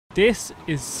This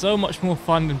is so much more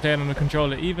fun than playing on a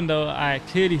controller, even though I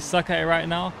clearly suck at it right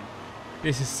now.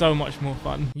 This is so much more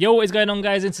fun. Yo, what is going on,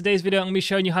 guys? In today's video, I'm going to be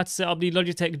showing you how to set up the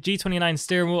Logitech G29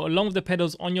 steering wheel along with the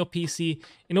pedals on your PC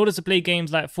in order to play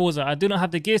games like Forza. I do not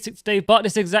have the gear stick today, but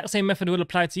this exact same method will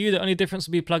apply to you. The only difference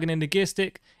will be plugging in the gear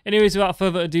stick. Anyways, without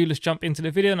further ado, let's jump into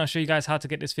the video and I'll show you guys how to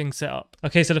get this thing set up.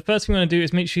 Okay, so the first thing you want to do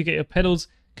is make sure you get your pedals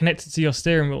connected to your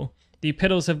steering wheel. The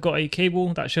pedals have got a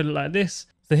cable that should look like this.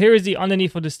 So here is the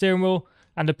underneath of the steering wheel,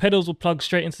 and the pedals will plug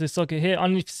straight into the socket here.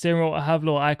 Underneath the steering wheel, I have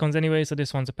little icons anyway, so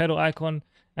this one's a pedal icon,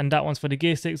 and that one's for the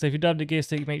gear stick. So if you do have the gear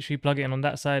stick, make sure you plug it in on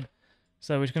that side.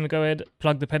 So we're just going to go ahead,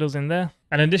 plug the pedals in there.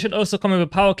 And then this should also come with a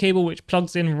power cable, which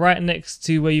plugs in right next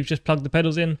to where you've just plugged the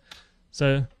pedals in.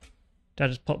 So that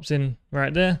just pops in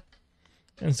right there.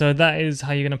 And so that is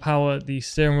how you're going to power the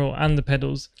steering wheel and the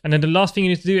pedals. And then the last thing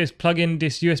you need to do is plug in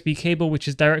this USB cable, which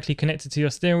is directly connected to your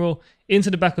steering wheel,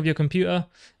 into the back of your computer.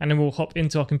 And then we'll hop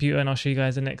into our computer and I'll show you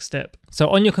guys the next step. So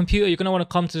on your computer, you're going to want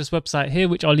to come to this website here,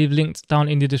 which I'll leave linked down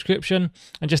in the description,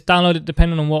 and just download it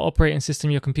depending on what operating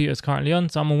system your computer is currently on.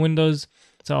 So I'm on Windows,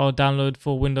 so I'll download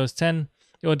for Windows 10.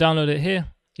 You'll download it here.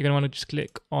 You're going to want to just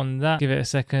click on that, give it a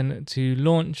second to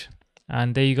launch.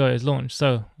 And there you go, it's launched.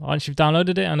 So once you've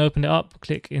downloaded it and opened it up,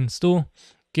 click install.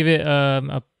 Give it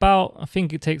I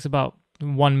think it takes about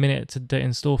 1 minute to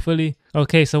install fully.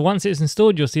 Okay, so once it's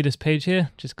installed, you'll see this page here.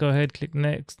 Just go ahead, click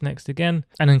next, next again,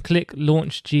 and then click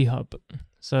launch GHub.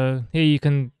 So here you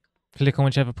can click on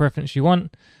whichever preference you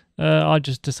want. I'll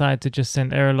just decide to just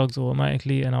send error logs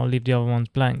automatically, and I'll leave the other ones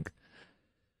blank.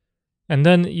 And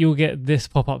then you'll get this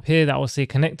pop up here that will say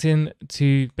connecting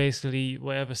to basically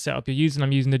whatever setup you're using.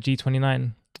 I'm using the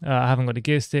G29. I haven't got the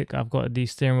gear stick. I've got the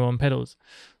steering wheel and pedals.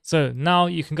 So now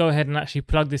you can go ahead and actually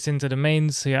plug this into the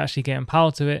mains, so you're actually getting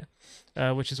power to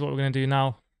it, which is what we're going to do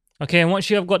now. Okay, and once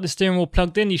you have got the steering wheel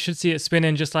plugged in, you should see it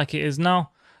spinning just like it is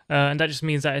now. And that just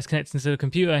means that it's connecting to the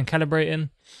computer and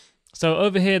calibrating. So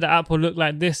over here, the app will look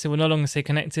like this. It will no longer say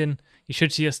connecting. You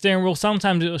should see your steering wheel.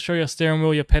 Sometimes it will show your steering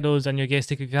wheel, your pedals, and your gear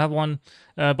stick if you have one.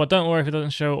 But don't worry if it doesn't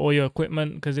show all your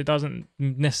equipment, because it doesn't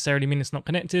necessarily mean it's not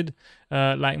connected,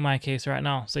 like my case right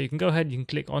now. So you can go ahead, you can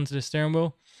click onto the steering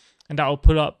wheel, and that will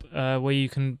pull up where you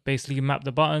can basically map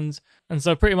the buttons. And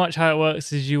so pretty much how it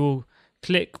works is you will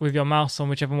click with your mouse on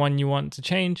whichever one you want to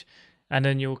change, and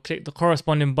then you'll click the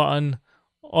corresponding button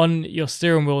on your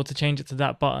steering wheel to change it to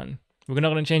that button. We're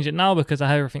not going to change it now because I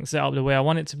have everything set up the way I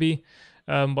want it to be.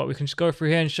 But we can just go through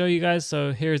here and show you guys.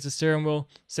 So here is the steering wheel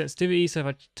sensitivity. So if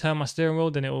I turn my steering wheel,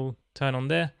 then it will turn on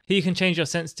there. Here you can change your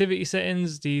sensitivity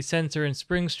settings, the center and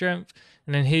spring strength.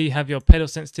 And then here you have your pedal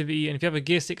sensitivity. And if you have a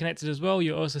gear stick connected as well,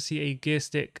 you'll also see a gear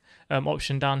stick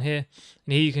option down here.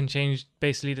 And here you can change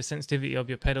basically the sensitivity of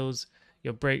your pedals,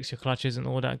 your brakes, your clutches, and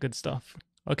all that good stuff.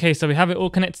 Okay, so we have it all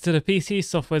connected to the PC,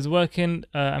 software's working,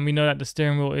 and we know that the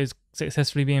steering wheel is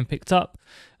successfully being picked up.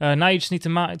 Now you just need to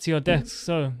mount it to your desk.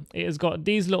 So it has got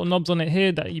these little knobs on it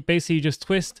here that you basically just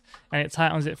twist and it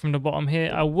tightens it from the bottom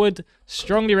here. I would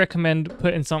strongly recommend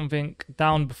putting something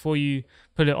down before you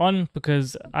put it on,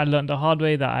 because I learned the hard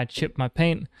way that I chipped my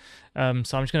paint. So I'm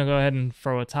just going to go ahead and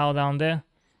throw a towel down there.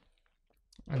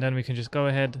 And then we can just go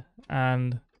ahead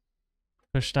and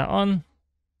push that on.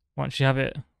 Once you have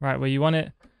it right where you want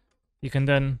it, you can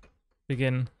then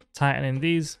begin tightening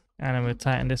these, and then we'll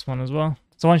tighten this one as well.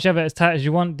 So once you have it as tight as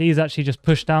you want, these actually just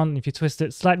push down. If you twist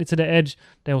it slightly to the edge,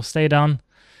 they will stay down.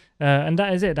 And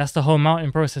that is it. That's the whole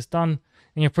mounting process done,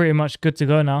 and you're pretty much good to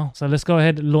go now. So let's go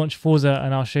ahead and launch Forza,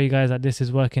 and I'll show you guys that this is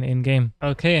working in game.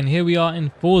 Okay, and here we are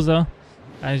in Forza.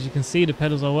 As you can see, the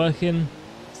pedals are working,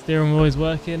 steering wheel is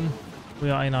working. We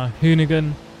are in our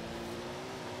Hoonigan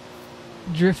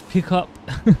drift pickup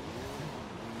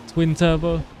twin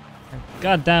turbo.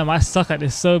 God damn, I suck at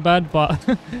this so bad, but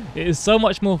it is so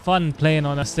much more fun playing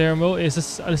on a steering wheel.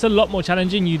 It's a lot more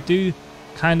challenging. You do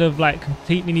kind of like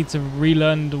completely need to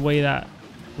relearn the way that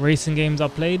racing games are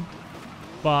played,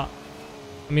 but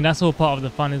I mean that's all part of the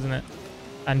fun, isn't it?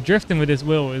 And drifting with this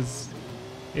wheel is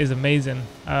amazing.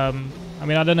 I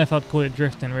mean, I don't know if I'd call it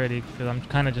drifting really, because I'm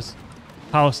kind of just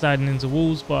power sliding into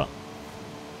walls, but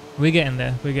we're getting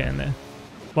there, we're getting there.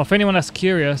 But for anyone that's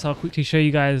curious, I'll quickly show you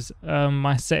guys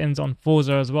my settings on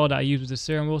Forza as well that I use with the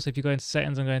steering wheel. So if you go into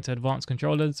settings and go into advanced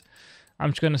controllers,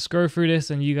 I'm just going to scroll through this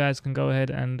and you guys can go ahead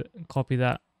and copy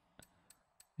that.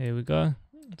 Here we go.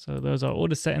 So those are all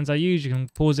the settings I use. You can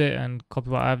pause it and copy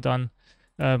what I've done.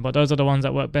 But those are the ones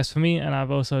that work best for me. And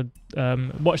I've also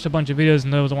watched a bunch of videos,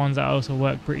 and those are the ones that also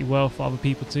work pretty well for other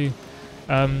people too.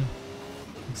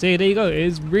 So yeah, there you go. It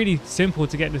is really simple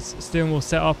to get this steering wheel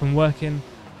set up and working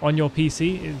on your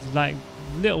PC. It's like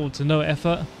little to no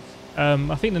effort.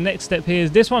 I think the next step here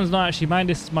is, this one's not actually mine,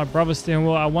 this is my brother's steering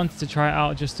wheel. I wanted to try it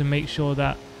out just to make sure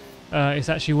that it's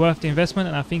actually worth the investment,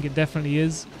 and I think it definitely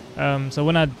is. So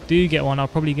when I do get one, I'll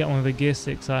probably get one with a gear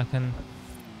stick so I can,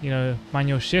 you know,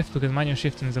 manual shift, because manual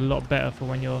shifting is a lot better for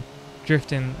when you're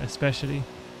drifting especially.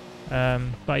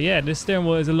 But yeah, this steering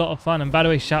wheel is a lot of fun. And by the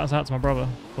way, shouts out to my brother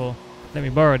for letting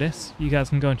me borrow this. You guys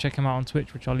can go and check him out on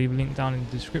Twitch, which I'll leave a link down in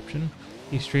the description.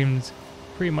 He streams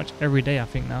pretty much every day, I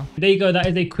think now. There you go. That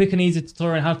is a quick and easy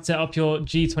tutorial on how to set up your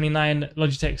G29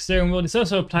 Logitech steering wheel. This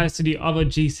also applies to the other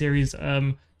G series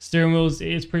steering wheels.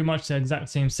 It is pretty much the exact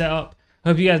same setup.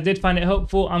 Hope you guys did find it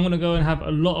helpful. I'm going to go and have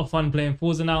a lot of fun playing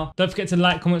Forza now. Don't forget to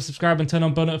like, comment, subscribe, and turn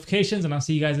on bell notifications, and I'll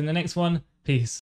see you guys in the next one. Peace.